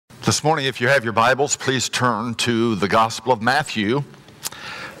This morning, if you have your Bibles, please turn to the Gospel of Matthew.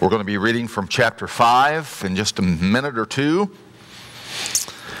 We're going to be reading from chapter 5 in just a minute or two.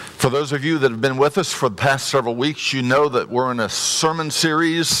 For those of you that have been with us for the past several weeks, you know that we're in a sermon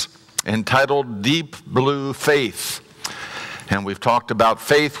series entitled Deep Blue Faith. And we've talked about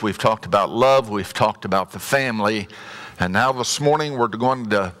faith, we've talked about love, we've talked about the family. And now this morning we're going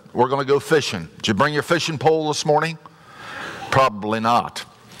to go fishing. Did you bring your fishing pole this morning? Probably not.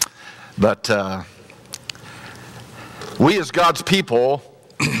 But we as God's people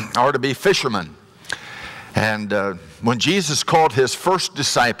are to be fishermen. And when Jesus called his first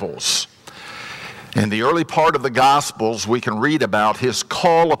disciples, in the early part of the Gospels, we can read about his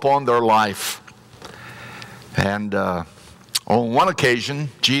call upon their life. And on one occasion,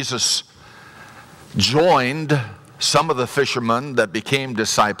 Jesus joined some of the fishermen that became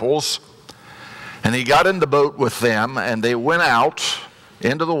disciples, and he got in the boat with them, and they went out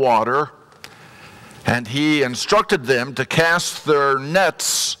into the water, and he instructed them to cast their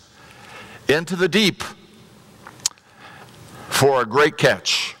nets into the deep for a great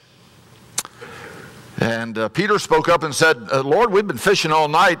catch. And Peter spoke up and said, Lord, we've been fishing all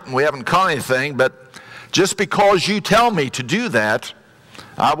night and we haven't caught anything, but just because you tell me to do that,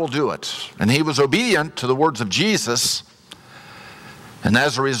 I will do it. And he was obedient to the words of Jesus, and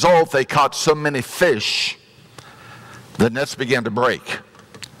as a result, they caught so many fish, the nets began to break.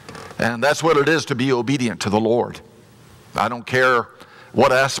 And that's what it is to be obedient to the Lord. I don't care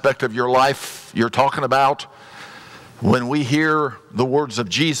what aspect of your life you're talking about. When we hear the words of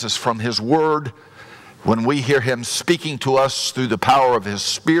Jesus from his word, when we hear him speaking to us through the power of his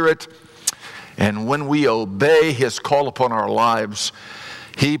Spirit, and when we obey his call upon our lives,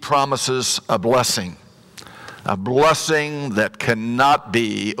 he promises a blessing that cannot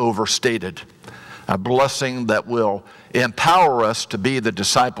be overstated, a blessing that will empower us to be the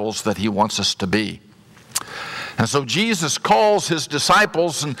disciples that he wants us to be. And so Jesus calls his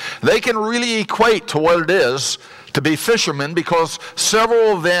disciples, and they can really equate to what it is to be fishermen, because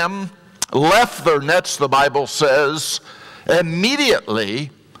several of them left their nets, the Bible says,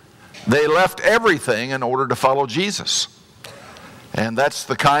 immediately. They left everything in order to follow Jesus. And that's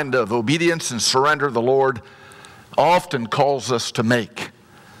the kind of obedience and surrender the Lord often calls us to make,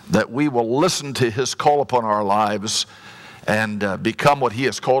 that we will listen to his call upon our lives and become what he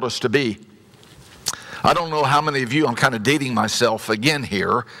has called us to be. I don't know how many of you, I'm kind of dating myself again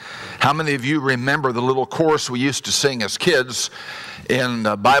here, how many of you remember the little chorus we used to sing as kids in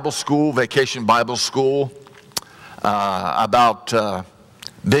Bible school, vacation Bible school, about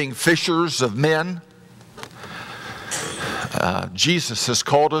being fishers of men? Jesus has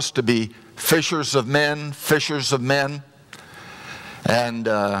called us to be fishers of men, fishers of men. And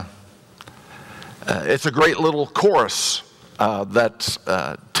it's a great little chorus that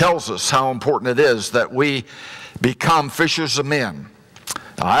tells us how important it is that we become fishers of men.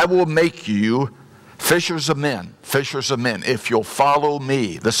 I will make you fishers of men, if you'll follow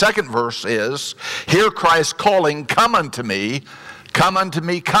me. The second verse is, hear Christ calling, come unto me, come unto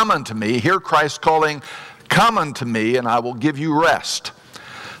me, come unto me. Hear Christ calling, come unto me, and I will give you rest.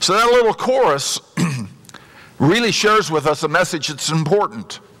 So that little chorus really shares with us a message that's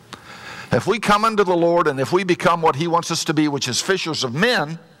important. If we come unto the Lord and if we become what he wants us to be, which is fishers of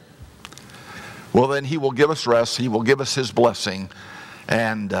men, well, then he will give us rest, he will give us his blessing,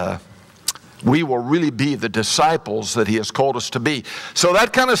 and we will really be the disciples that he has called us to be. So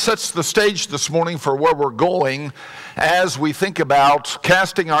that kind of sets the stage this morning for where we're going as we think about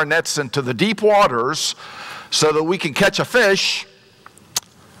casting our nets into the deep waters so that we can catch a fish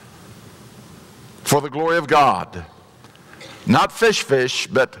for the glory of God. Not fish,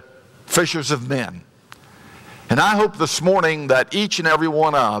 but fishers of men. And I hope this morning that each and every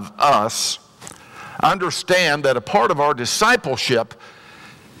one of us understand that a part of our discipleship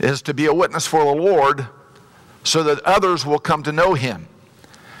is to be a witness for the Lord so that others will come to know him.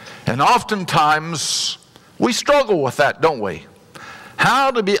 And oftentimes we struggle with that, don't we?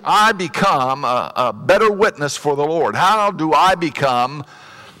 How do I become a better witness for the Lord? How do I become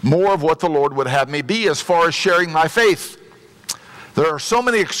more of what the Lord would have me be as far as sharing my faith? There are so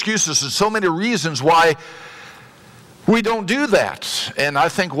many excuses and so many reasons why we don't do that. And I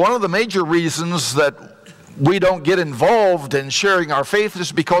think one of the major reasons that we don't get involved in sharing our faith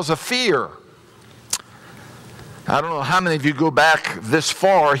is because of fear. I don't know how many of you go back this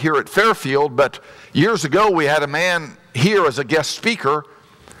far here at Fairfield, but years ago we had a man here as a guest speaker.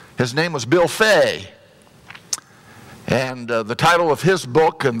 His name was Bill Fay. And the title of his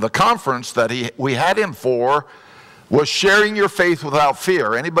book and the conference that we had him for was Sharing Your Faith Without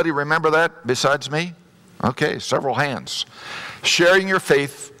Fear. Anybody remember that besides me? Okay, several hands. Sharing your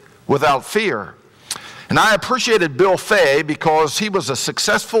faith without fear. And I appreciated Bill Fay because he was a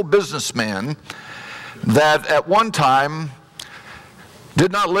successful businessman that at one time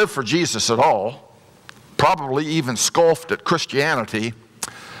did not live for Jesus at all, probably even scoffed at Christianity.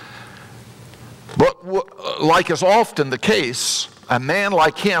 But like is often the case, a man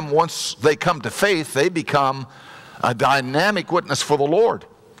like him, once they come to faith, they become a dynamic witness for the Lord.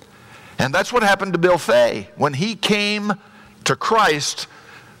 And that's what happened to Bill Fay. When he came to Christ,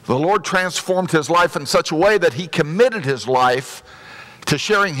 the Lord transformed his life in such a way that he committed his life to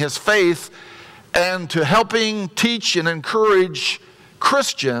sharing his faith and to helping teach and encourage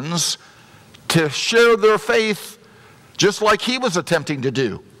Christians to share their faith just like he was attempting to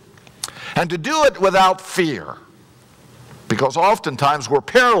do. And to do it without fear. Because oftentimes we're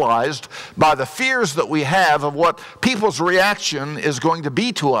paralyzed by the fears that we have of what people's reaction is going to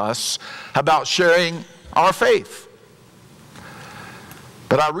be to us about sharing our faith.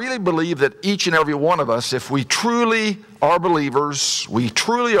 But I really believe that each and every one of us, if we truly are believers, we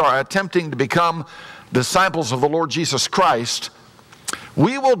truly are attempting to become disciples of the Lord Jesus Christ,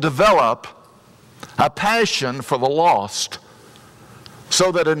 we will develop a passion for the lost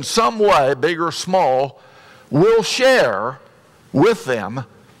so that in some way, big or small, we'll share with them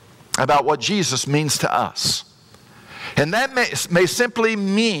about what Jesus means to us. And that may simply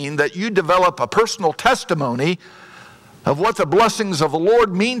mean that you develop a personal testimony of what the blessings of the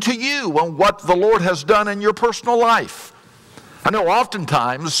Lord mean to you and what the Lord has done in your personal life. I know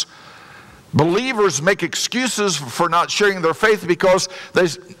oftentimes believers make excuses for not sharing their faith because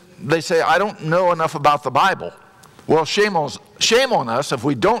they say, I don't know enough about the Bible. Well, shame on us if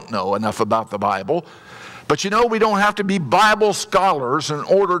we don't know enough about the Bible. But you know, we don't have to be Bible scholars in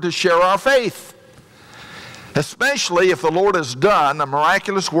order to share our faith. Especially if the Lord has done a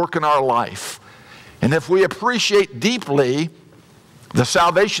miraculous work in our life. And if we appreciate deeply the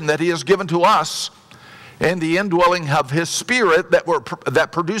salvation that He has given to us and the indwelling of His Spirit that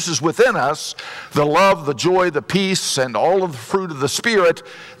produces within us the love, the joy, the peace, and all of the fruit of the Spirit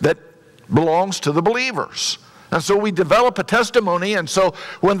that belongs to the believers. And so we develop a testimony, and so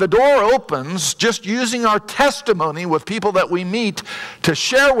when the door opens, just using our testimony with people that we meet to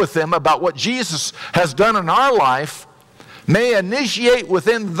share with them about what Jesus has done in our life may initiate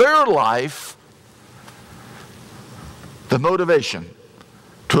within their life the motivation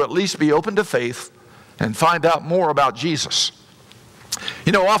to at least be open to faith and find out more about Jesus.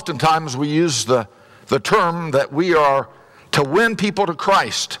 You know, oftentimes we use the term that we are to win people to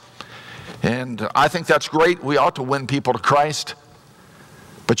Christ. And I think that's great. We ought to win people to Christ.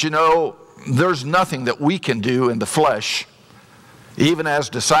 But you know, there's nothing that we can do in the flesh, even as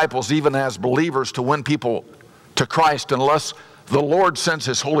disciples, even as believers, to win people to Christ unless the Lord sends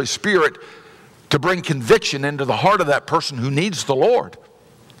His Holy Spirit to bring conviction into the heart of that person who needs the Lord.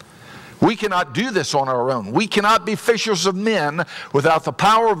 We cannot do this on our own. We cannot be fishers of men without the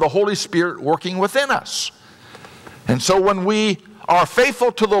power of the Holy Spirit working within us. And so when we are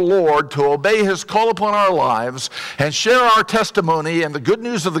faithful to the Lord to obey His call upon our lives and share our testimony and the good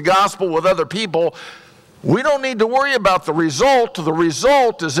news of the gospel with other people, we don't need to worry about the result. The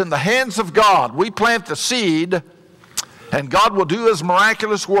result is in the hands of God. We plant the seed, and God will do His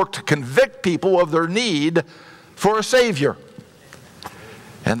miraculous work to convict people of their need for a Savior.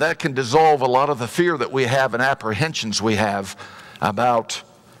 And that can dissolve a lot of the fear that we have and apprehensions we have about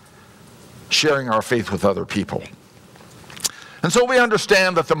sharing our faith with other people. And so we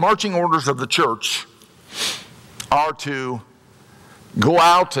understand that the marching orders of the church are to go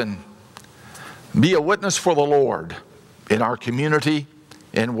out and be a witness for the Lord in our community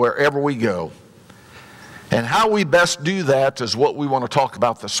and wherever we go. And how we best do that is what we want to talk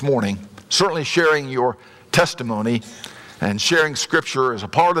about this morning. Certainly sharing your testimony and sharing Scripture is a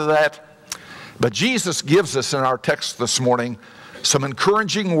part of that. But Jesus gives us in our text this morning some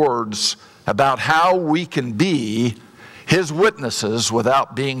encouraging words about how we can be His witnesses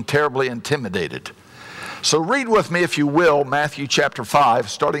without being terribly intimidated. So read with me, if you will, Matthew chapter 5,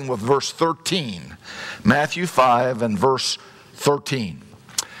 starting with verse 13. Matthew 5 and verse 13.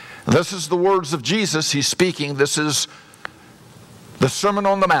 This is the words of Jesus. He's speaking. This is the Sermon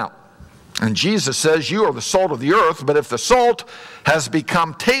on the Mount. And Jesus says, "You are the salt of the earth, but if the salt has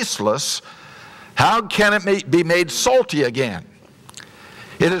become tasteless, how can it be made salty again?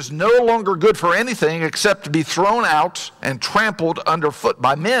 It is no longer good for anything except to be thrown out and trampled underfoot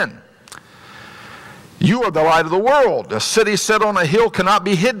by men. You are the light of the world. A city set on a hill cannot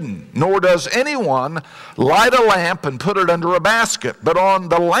be hidden, nor does anyone light a lamp and put it under a basket, but on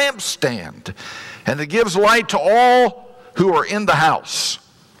the lampstand, and it gives light to all who are in the house.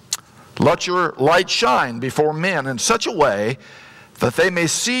 Let your light shine before men in such a way that they may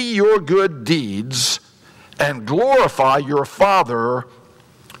see your good deeds and glorify your Father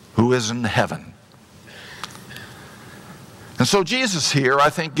who is in heaven. And so Jesus here, I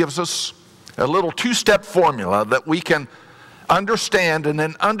think, gives us a little two-step formula that we can understand, and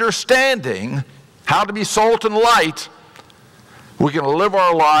in understanding how to be salt and light, we can live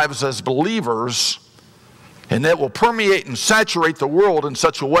our lives as believers, and that will permeate and saturate the world in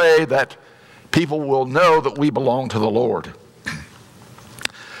such a way that people will know that we belong to the Lord.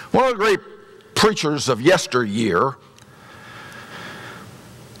 One of the great preachers of yesteryear,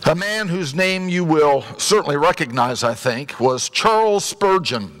 a man whose name you will certainly recognize, I think, was Charles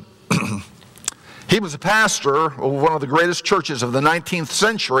Spurgeon. He was a pastor of one of the greatest churches of the 19th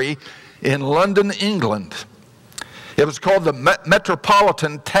century in London, England. It was called the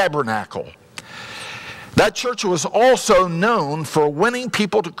Metropolitan Tabernacle. That church was also known for winning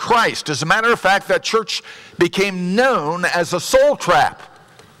people to Christ. As a matter of fact, that church became known as a soul trap.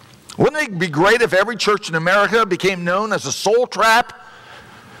 Wouldn't it be great if every church in America became known as a soul trap?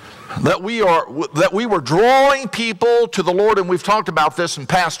 That we were drawing people to the Lord, and we've talked about this in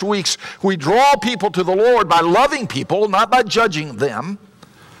past weeks. We draw people to the Lord by loving people, not by judging them.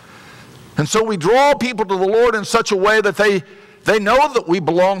 And so we draw people to the Lord in such a way that they know that we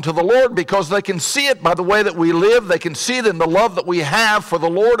belong to the Lord, because they can see it by the way that we live. They can see it in the love that we have for the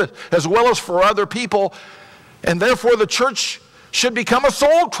Lord as well as for other people. And therefore the church should become a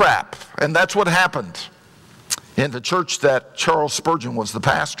soul trap. And that's what happened in the church that Charles Spurgeon was the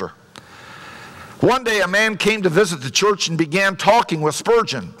pastor. One day a man came to visit the church and began talking with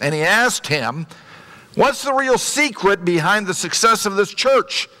Spurgeon. And he asked him, "What's the real secret behind the success of this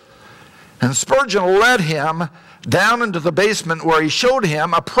church?" And Spurgeon led him down into the basement, where he showed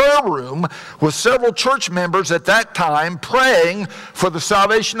him a prayer room with several church members at that time praying for the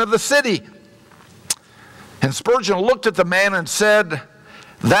salvation of the city. And Spurgeon looked at the man and said,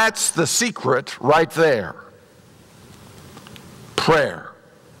 "That's the secret right there. Prayer.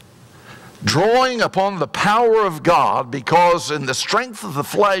 Drawing upon the power of God, because in the strength of the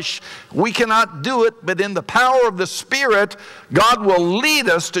flesh we cannot do it, but in the power of the Spirit, God will lead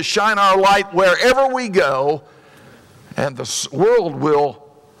us to shine our light wherever we go, and the world will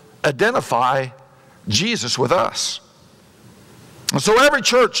identify Jesus with us." And so every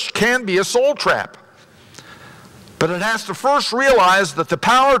church can be a soul trap, but it has to first realize that the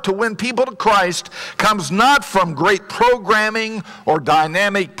power to win people to Christ comes not from great programming or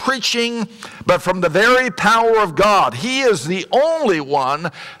dynamic preaching, but from the very power of God. He is the only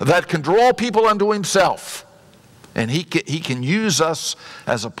one that can draw people unto himself. And he can use us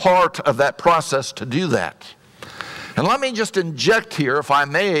as a part of that process to do that. And let me just inject here, if I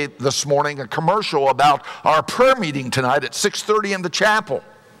may, this morning, a commercial about our prayer meeting tonight at 6:30 in the chapel.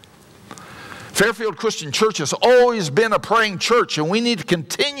 Fairfield Christian Church has always been a praying church, and we need to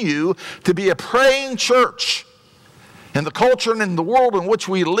continue to be a praying church. In the culture and in the world in which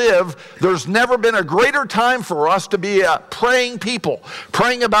we live, there's never been a greater time for us to be a praying people,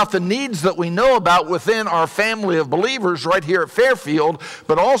 praying about the needs that we know about within our family of believers right here at Fairfield,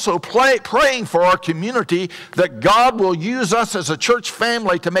 but also praying for our community, that God will use us as a church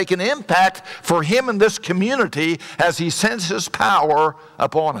family to make an impact for Him in this community as He sends His power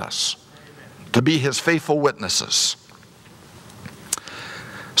upon us to be His faithful witnesses.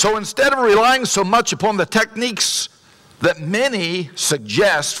 So instead of relying so much upon the techniques that many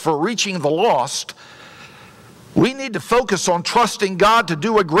suggest for reaching the lost, we need to focus on trusting God to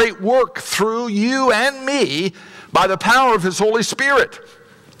do a great work through you and me by the power of His Holy Spirit.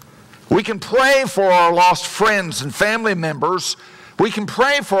 We can pray for our lost friends and family members. We can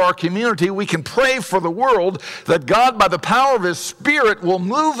pray for our community. We can pray for the world, that God, by the power of His Spirit, will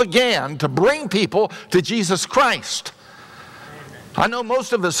move again to bring people to Jesus Christ. I know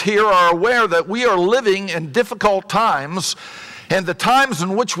most of us here are aware that we are living in difficult times, and the times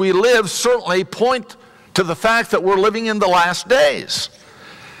in which we live certainly point to the fact that we're living in the last days.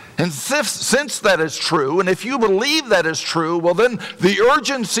 And since that is true, and if you believe that is true, well then the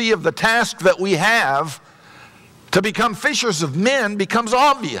urgency of the task that we have to become fishers of men becomes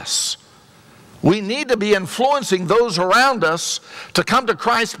obvious. We need to be influencing those around us to come to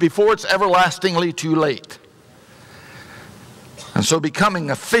Christ before it's everlastingly too late. And so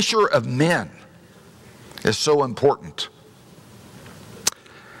becoming a fisher of men is so important.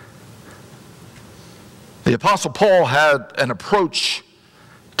 The Apostle Paul had an approach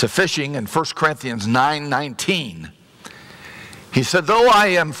to fishing in 1 Corinthians 9:19. He said, "Though I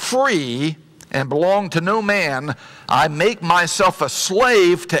am free and belong to no man, I make myself a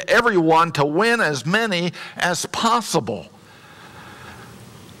slave to everyone to win as many as possible."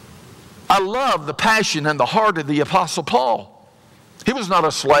 I love the passion and the heart of the Apostle Paul. He was not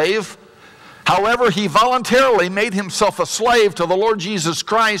a slave. However, he voluntarily made himself a slave to the Lord Jesus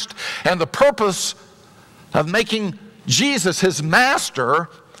Christ, and the purpose of making Jesus his master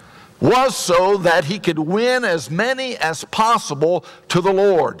was so that he could win as many as possible to the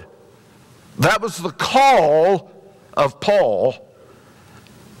Lord. That was the call of Paul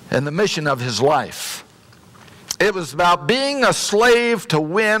and the mission of his life. It was about being a slave to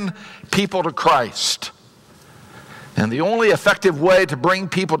win people to Christ. And the only effective way to bring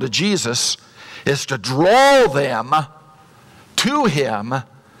people to Jesus is to draw them to him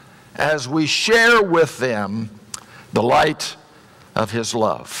as we share with them the light of his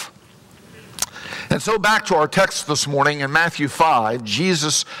love. And so back to our text this morning in Matthew 5,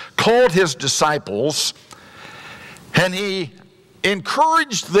 Jesus called his disciples and he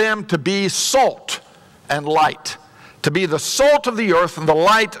encouraged them to be salt and light, to be the salt of the earth and the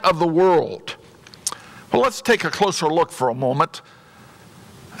light of the world. Well, let's take a closer look for a moment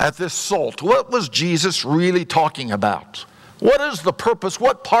at this salt. What was Jesus really talking about? What is the purpose?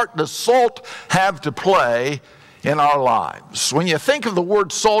 What part does salt have to play in our lives? When you think of the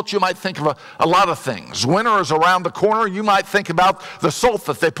word salt, you might think of a lot of things. Winter is around the corner. You might think about the salt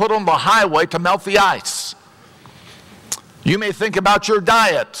that they put on the highway to melt the ice. You may think about your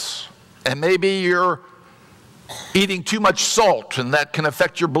diet, and maybe you're eating too much salt, and that can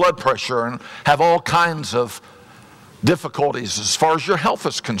affect your blood pressure and have all kinds of difficulties as far as your health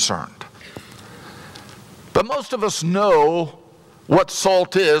is concerned. But most of us know what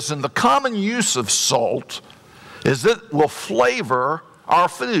salt is, and the common use of salt is that it will flavor our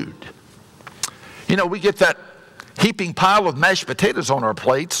food. You know, we get that heaping pile of mashed potatoes on our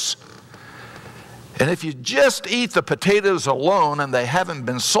plates, and if you just eat the potatoes alone and they haven't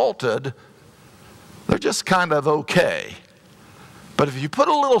been salted, they're just kind of okay. But if you put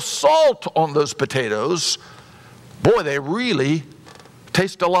a little salt on those potatoes, boy, they really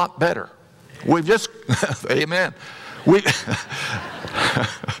taste a lot better. We've just, amen.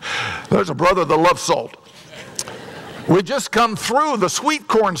 There's a brother that loves salt. We just come through the sweet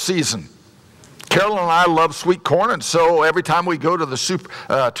corn season. Carolyn and I love sweet corn, and so every time we go to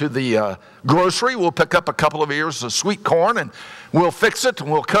the grocery, we'll pick up a couple of ears of sweet corn, and we'll fix it,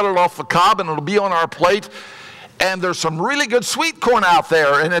 and we'll cut it off the cob, and it'll be on our plate. And there's some really good sweet corn out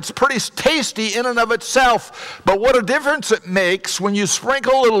there, and it's pretty tasty in and of itself. But what a difference it makes when you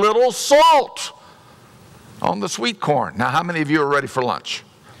sprinkle a little salt on the sweet corn. Now, how many of you are ready for lunch?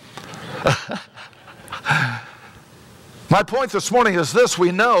 My point this morning is this: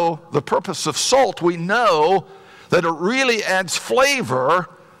 we know the purpose of salt. We know that it really adds flavor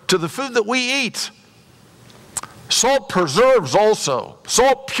to the food that we eat. Salt preserves also.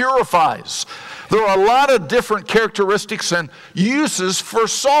 Salt purifies. There are a lot of different characteristics and uses for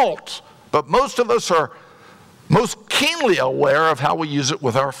salt, but most of us are most keenly aware of how we use it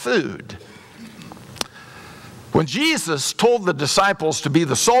with our food. When Jesus told the disciples to be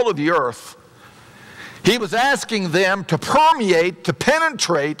the salt of the earth, he was asking them to permeate, to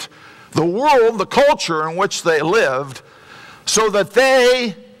penetrate the world, the culture in which they lived, so that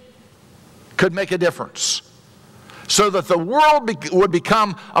they could make a difference, so that the world would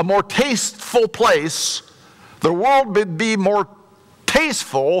become a more tasteful place. The world would be more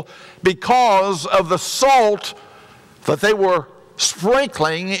tasteful because of the salt that they were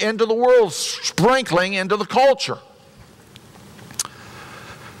sprinkling into the world, sprinkling into the culture.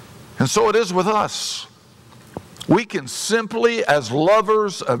 And so it is with us. We can simply, as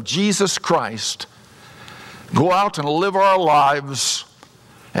lovers of Jesus Christ, go out and live our lives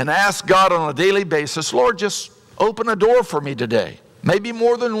and ask God on a daily basis, Lord, just open a door for me today, maybe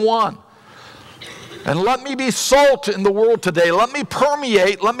more than one. And let me be salt in the world today. Let me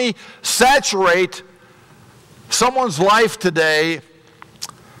permeate, let me saturate someone's life today.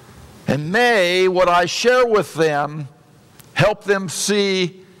 And may what I share with them help them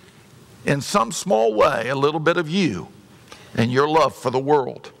see in some small way a little bit of you and your love for the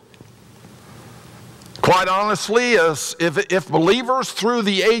world. Quite honestly, if believers through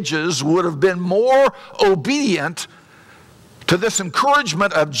the ages would have been more obedient to this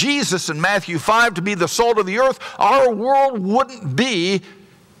encouragement of Jesus in Matthew 5 to be the salt of the earth, our world wouldn't be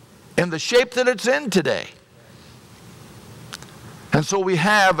in the shape that it's in today. And so we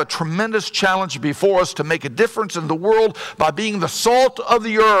have a tremendous challenge before us to make a difference in the world by being the salt of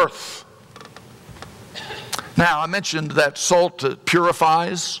the earth. Now, I mentioned that salt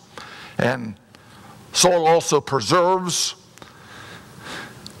purifies, and salt also preserves.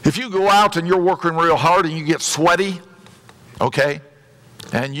 If you go out and you're working real hard and you get sweaty, okay,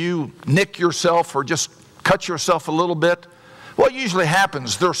 and you nick yourself or just cut yourself a little bit, what usually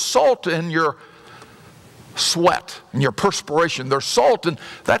happens, there's salt in your sweat and your perspiration. There's salt, and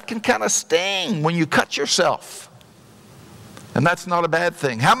that can kind of sting when you cut yourself. And that's not a bad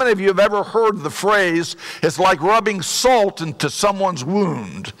thing. How many of you have ever heard the phrase, it's like rubbing salt into someone's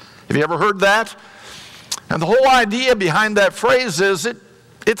wound? Have you ever heard that? And the whole idea behind that phrase is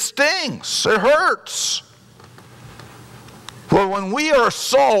it stings, it hurts. Well, when we are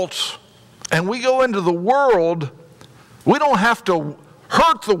salt and we go into the world, we don't have to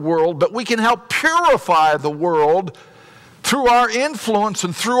hurt the world, but we can help purify the world through our influence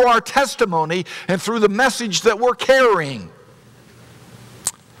and through our testimony and through the message that we're carrying.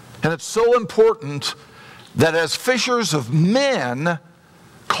 And it's so important that as fishers of men,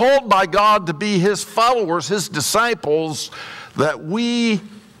 called by God to be His followers, His disciples, that we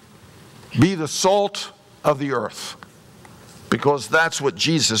be the salt of the earth, because that's what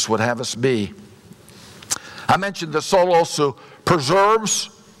Jesus would have us be. I mentioned that salt also preserves.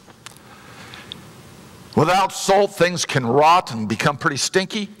 Without salt, things can rot and become pretty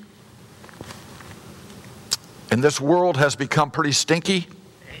stinky. And this world has become pretty stinky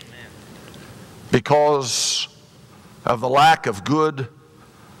because of the lack of good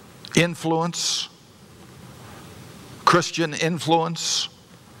influence, Christian influence.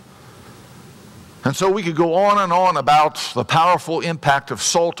 And so we could go on and on about the powerful impact of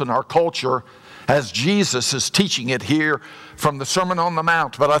salt in our culture as Jesus is teaching it here from the Sermon on the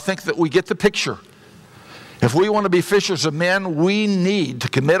Mount. But I think that we get the picture. If we want to be fishers of men, we need to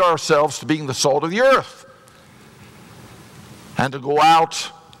commit ourselves to being the salt of the earth and to go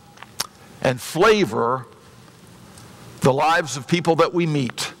out and flavor the lives of people that we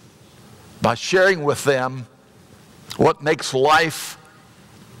meet by sharing with them what makes life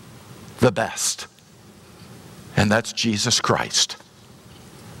the best. And that's Jesus Christ.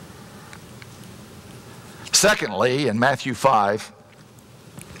 Secondly, in Matthew 5,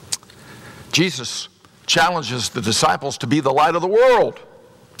 Jesus challenges the disciples to be the light of the world.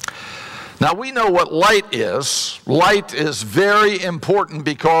 Now we know what light is. Light is very important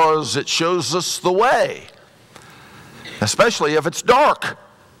because it shows us the way, especially if it's dark.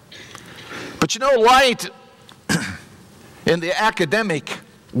 But you know, light in the academic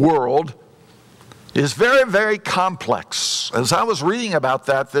world is very, very complex. As I was reading about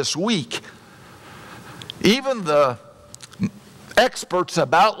that this week, even the experts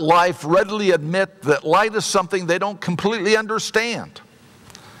about life readily admit that light is something they don't completely understand.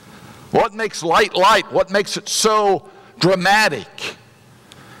 What makes light light? What makes it so dramatic?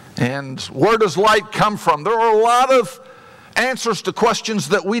 And where does light come from? There are a lot of answers to questions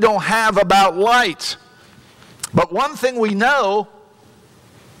that we don't have about light. But one thing we know,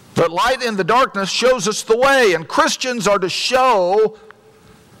 that light in the darkness shows us the way, and Christians are to show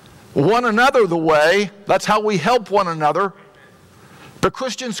one another the way. That's how we help one another. But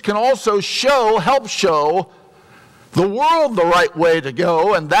Christians can also help show the world the right way to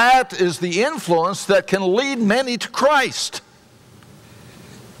go, and that is the influence that can lead many to Christ.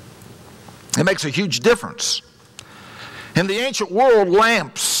 It makes a huge difference. In the ancient world,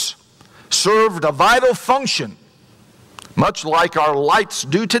 lamps served a vital function, much like our lights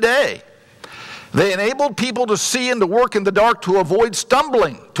do today. They enabled people to see and to work in the dark to avoid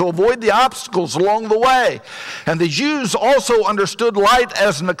stumbling, to avoid the obstacles along the way. And the Jews also understood light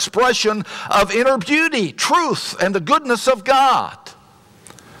as an expression of inner beauty, truth, and the goodness of God.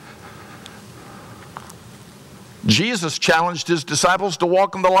 Jesus challenged His disciples to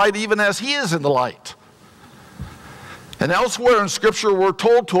walk in the light even as He is in the light. And elsewhere in Scripture, we're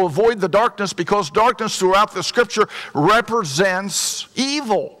told to avoid the darkness because darkness throughout the Scripture represents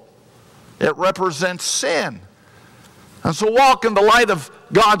evil. It represents sin. And so walk in the light of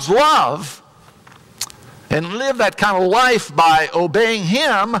God's love and live that kind of life by obeying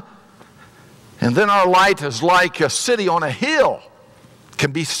Him. And then our light is like a city on a hill. It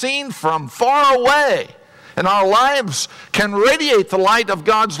can be seen from far away. And our lives can radiate the light of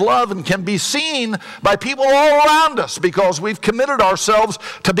God's love and can be seen by people all around us because we've committed ourselves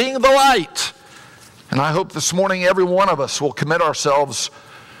to being the light. And I hope this morning every one of us will commit ourselves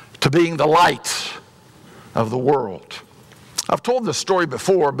to being the light of the world. I've told this story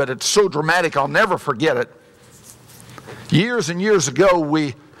before, but it's so dramatic I'll never forget it. Years and years ago,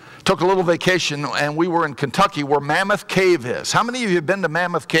 we took a little vacation and we were in Kentucky where Mammoth Cave is. How many of you have been to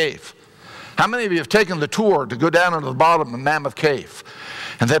Mammoth Cave? How many of you have taken the tour to go down into the bottom of Mammoth Cave?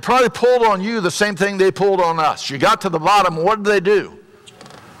 And they probably pulled on you the same thing they pulled on us. You got to the bottom, what did they do?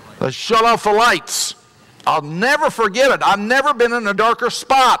 They shut off the lights. I'll never forget it. I've never been in a darker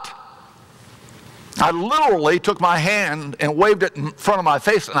spot. I literally took my hand and waved it in front of my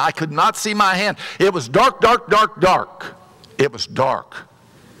face, and I could not see my hand. It was dark, dark, dark, dark. It was dark.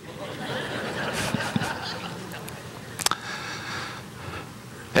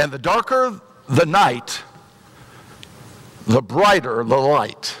 And the darker the night, the brighter the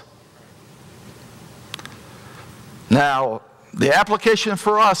light. Now, the application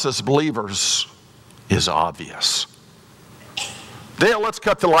for us as believers is obvious. Dale, let's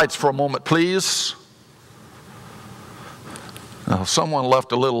cut the lights for a moment, please. Now, someone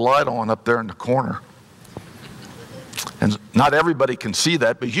left a little light on up there in the corner. And not everybody can see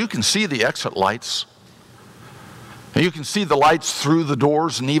that, but you can see the exit lights. And you can see the lights through the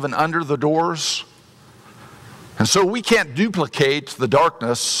doors and even under the doors. And so we can't duplicate the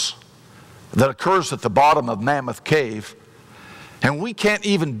darkness that occurs at the bottom of Mammoth Cave. And we can't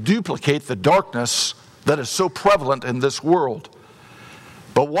even duplicate the darkness that is so prevalent in this world.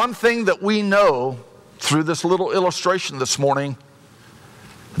 But one thing that we know through this little illustration this morning,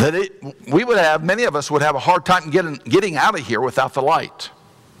 that many of us would have a hard time getting out of here without the light.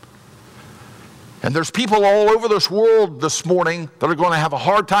 And there's people all over this world this morning that are going to have a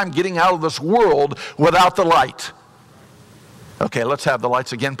hard time getting out of this world without the light. Okay, let's have the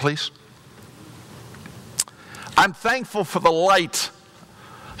lights again, please. I'm thankful for the light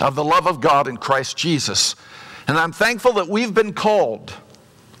of the love of God in Christ Jesus. And I'm thankful that we've been called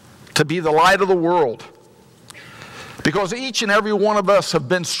to be the light of the world. Because each and every one of us have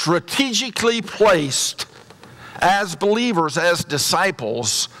been strategically placed as believers, as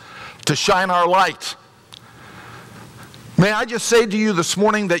disciples, to shine our light. May I just say to you this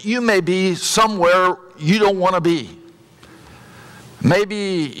morning that you may be somewhere you don't want to be.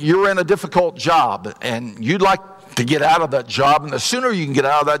 Maybe you're in a difficult job and you'd like to get out of that job, and the sooner you can get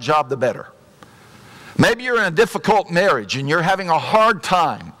out of that job, the better. Maybe you're in a difficult marriage and you're having a hard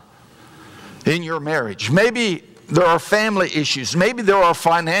time in your marriage. Maybe there are family issues. Maybe there are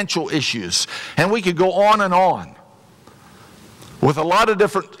financial issues. And we could go on and on with a lot of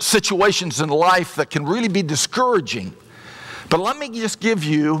different situations in life that can really be discouraging. But let me just give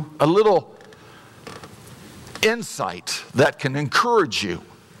you a little insight that can encourage you.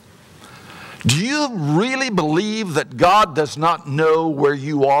 Do you really believe that God does not know where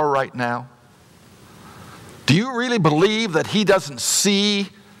you are right now? Do you really believe that He doesn't see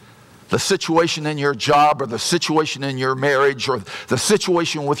the situation in your job, or the situation in your marriage, or the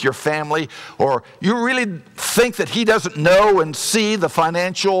situation with your family? Or you really think that He doesn't know and see the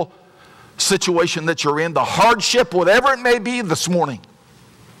financial situation that you're in, the hardship, whatever it may be this morning?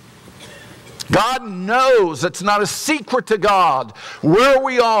 God knows. It's not a secret to God where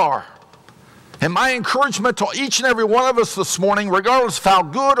we are. And my encouragement to each and every one of us this morning, regardless of how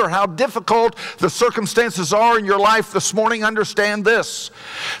good or how difficult the circumstances are in your life this morning, understand this: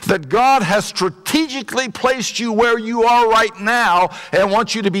 that God has strategically placed you where you are right now and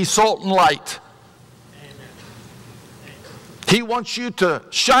wants you to be salt and light. He wants you to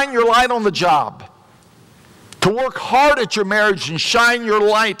shine your light on the job, to work hard at your marriage and shine your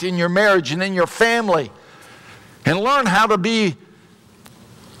light in your marriage and in your family, and learn how to be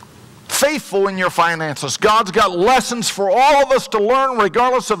faithful in your finances. God's got lessons for all of us to learn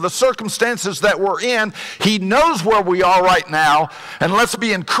regardless of the circumstances that we're in. He knows where we are right now, and let's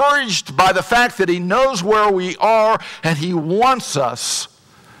be encouraged by the fact that He knows where we are, and He wants us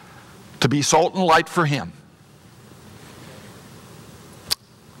to be salt and light for Him.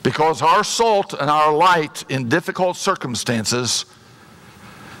 Because our salt and our light in difficult circumstances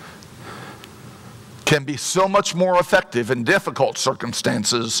can be so much more effective in difficult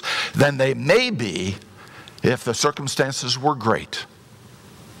circumstances than they may be if the circumstances were great.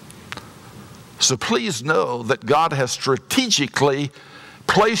 So please know that God has strategically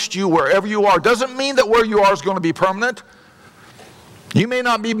placed you wherever you are. Doesn't mean that where you are is going to be permanent. You may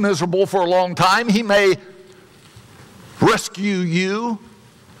not be miserable for a long time. He may rescue you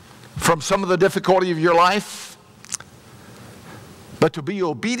from some of the difficulty of your life. But to be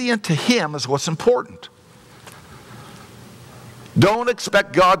obedient to Him is what's important. Don't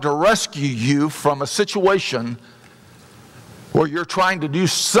expect God to rescue you from a situation where you're trying to do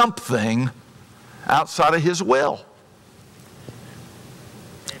something outside of His will.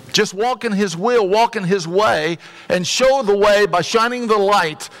 Just walk in His will, walk in His way, and show the way by shining the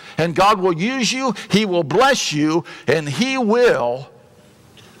light. And God will use you, He will bless you, and He will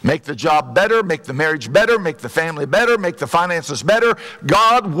make the job better, make the marriage better, make the family better, make the finances better.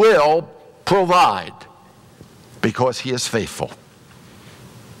 God will provide because He is faithful.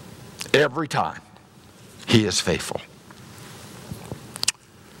 Every time He is faithful.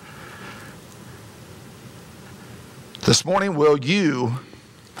 This morning, will you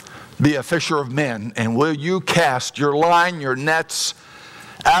be a fisher of men, and will you cast your line, your nets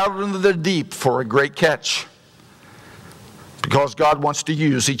out into the deep for a great catch? Because God wants to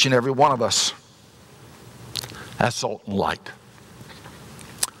use each and every one of us as salt and light.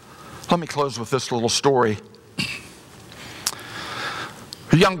 Let me close with this little story.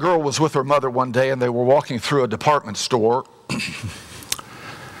 A young girl was with her mother one day, and they were walking through a department store.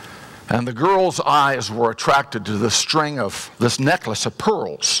 And the girl's eyes were attracted to the string of this necklace of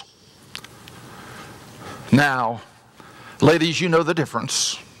pearls. Now, ladies, you know the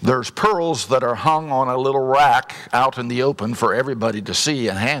difference. There's pearls that are hung on a little rack out in the open for everybody to see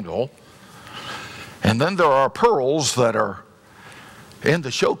and handle. And then there are pearls that are in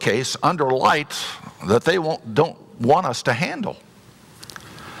the showcase under light that they don't want us to handle.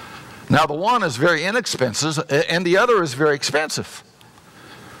 Now, the one is very inexpensive and the other is very expensive.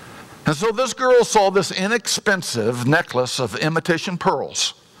 And so this girl saw this inexpensive necklace of imitation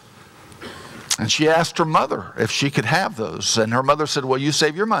pearls. And she asked her mother if she could have those. And her mother said, well, you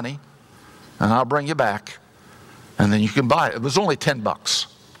save your money and I'll bring you back and then you can buy it. It was only $10.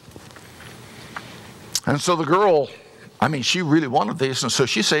 And so the girl, she really wanted these, and so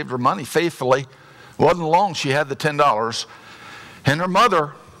she saved her money faithfully. Wasn't long, she had the $10. And her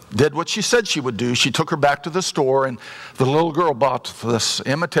mother did what she said she would do. She took her back to the store, and the little girl bought this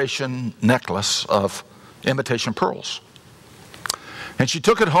imitation necklace of imitation pearls. And she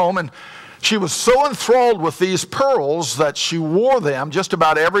took it home, and she was so enthralled with these pearls that she wore them just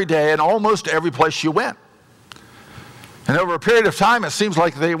about every day and almost every place she went. And over a period of time, it seems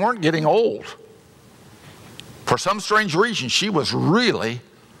like they weren't getting old. For some strange reason, she was really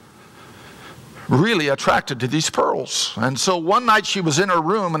attracted to these pearls. And so one night she was in her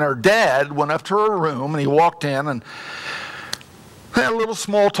room, and her dad went up to her room, and he walked in and had a little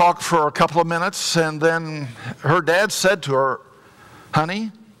small talk for a couple of minutes. And then her dad said to her,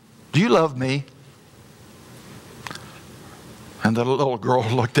 honey, do you love me? And the little girl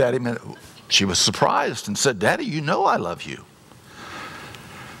looked at him, and she was surprised and said, Daddy, you know I love you.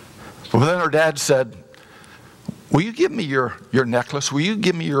 Well, then her dad said, will you give me your necklace? Will you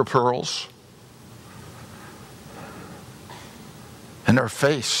give me your pearls? And her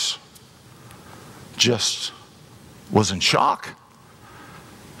face just was in shock.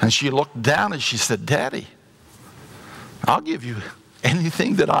 And she looked down and she said, Daddy, I'll give you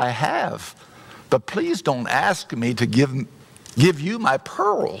anything that I have, but please don't ask me to give you my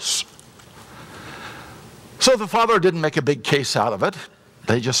pearls. So the father didn't make a big case out of it.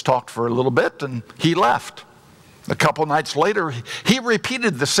 They just talked for a little bit and he left. A couple nights later, he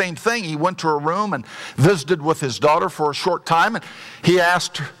repeated the same thing. He went to her room and visited with his daughter for a short time. And he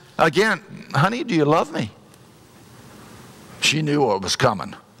asked her again, honey, do you love me? She knew what was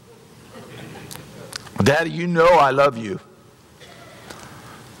coming. Daddy, you know I love you.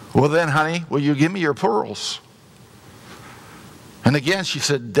 Well then, honey, will you give me your pearls? And again, she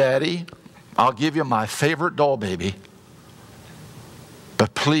said, Daddy, I'll give you my favorite doll baby,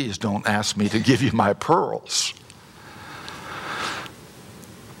 but please don't ask me to give you my pearls.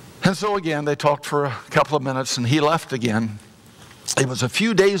 And so again, they talked for a couple of minutes and he left again. It was a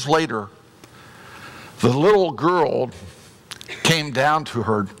few days later, the little girl came down to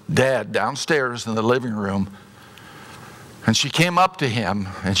her dad downstairs in the living room, and she came up to him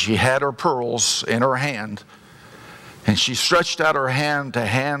and she had her pearls in her hand, and she stretched out her hand to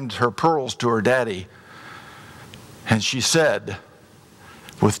hand her pearls to her daddy. And she said,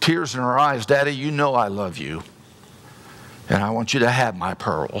 with tears in her eyes, Daddy, you know I love you, and I want you to have my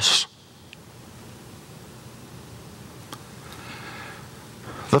pearls.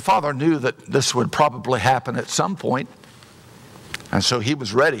 The father knew that this would probably happen at some point, and so he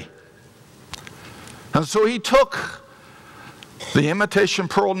was ready. And so he took the imitation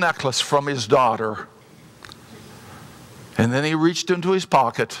pearl necklace from his daughter, and then he reached into his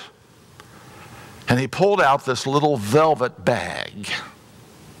pocket and he pulled out this little velvet bag.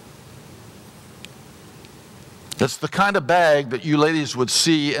 It's the kind of bag that you ladies would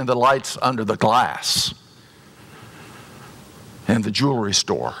see in the lights under the glass in the jewelry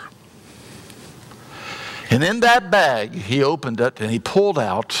store. And in that bag, he opened it and he pulled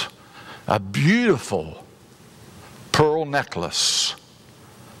out a beautiful pearl necklace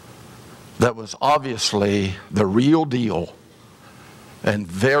that was obviously the real deal and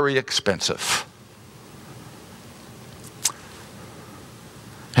very expensive.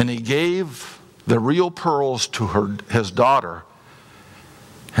 And he gave the real pearls to his daughter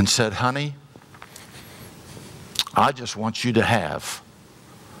and said, honey, I just want you to have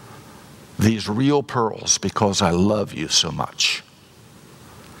these real pearls because I love you so much.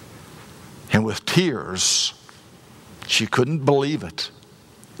 And with tears, she couldn't believe it,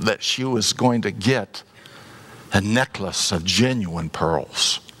 that she was going to get a necklace of genuine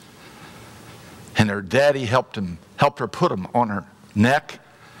pearls. And her daddy helped her put them on her neck,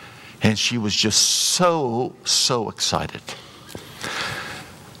 and she was just so excited.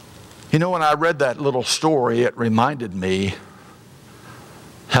 You know, when I read that little story, it reminded me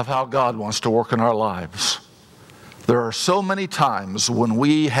of how God wants to work in our lives. There are so many times when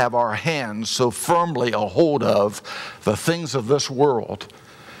we have our hands so firmly a hold of the things of this world.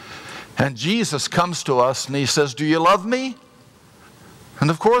 And Jesus comes to us and he says, "Do you love me?" And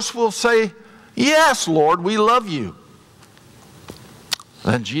of course we'll say, "Yes, Lord, we love you."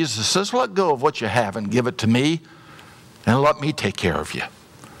 Then Jesus says, "Let go of what you have and give it to me, and let me take care of you."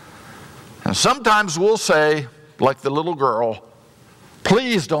 And sometimes we'll say, like the little girl,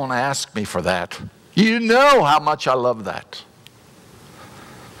 "Please don't ask me for that. You know how much I love that."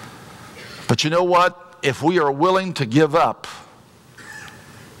 But you know what? If we are willing to give up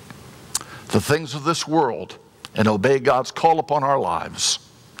the things of this world and obey God's call upon our lives,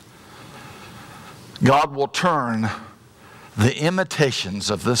 God will turn the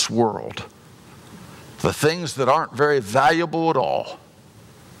imitations of this world, the things that aren't very valuable at all,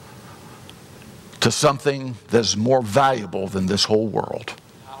 to something that's more valuable than this whole world.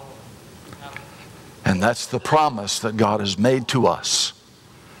 And that's the promise that God has made to us.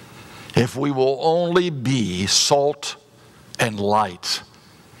 If we will only be salt and light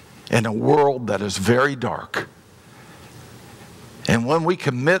in a world that is very dark, and when we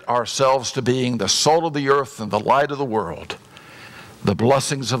commit ourselves to being the salt of the earth and the light of the world, the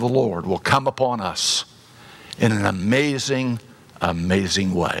blessings of the Lord will come upon us in an amazing,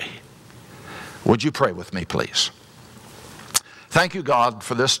 amazing way. Would you pray with me, please? Thank you, God,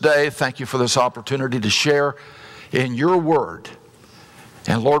 for this day. Thank you for this opportunity to share in your word.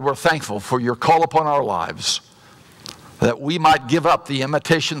 And Lord, we're thankful for your call upon our lives, that we might give up the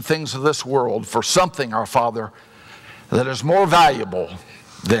imitation things of this world for something, our Father, that is more valuable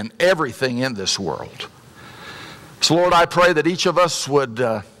than everything in this world. So Lord, I pray that each of us would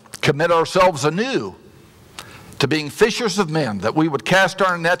commit ourselves anew to being fishers of men, that we would cast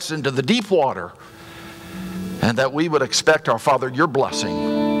our nets into the deep water, and that we would expect, our Father, your blessing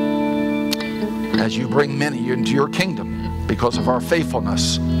as you bring many into your kingdom because of our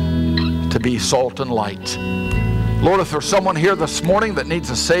faithfulness to be salt and light. Lord, if there's someone here this morning that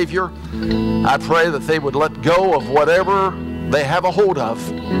needs a Savior, I pray that they would let go of whatever they have a hold of,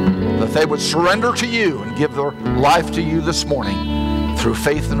 that they would surrender to you and give their life to you this morning through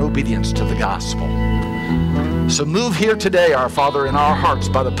faith and obedience to the gospel. So move here today, our Father, in our hearts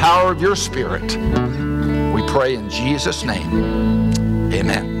by the power of your Spirit. We pray in Jesus' name.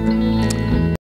 Amen.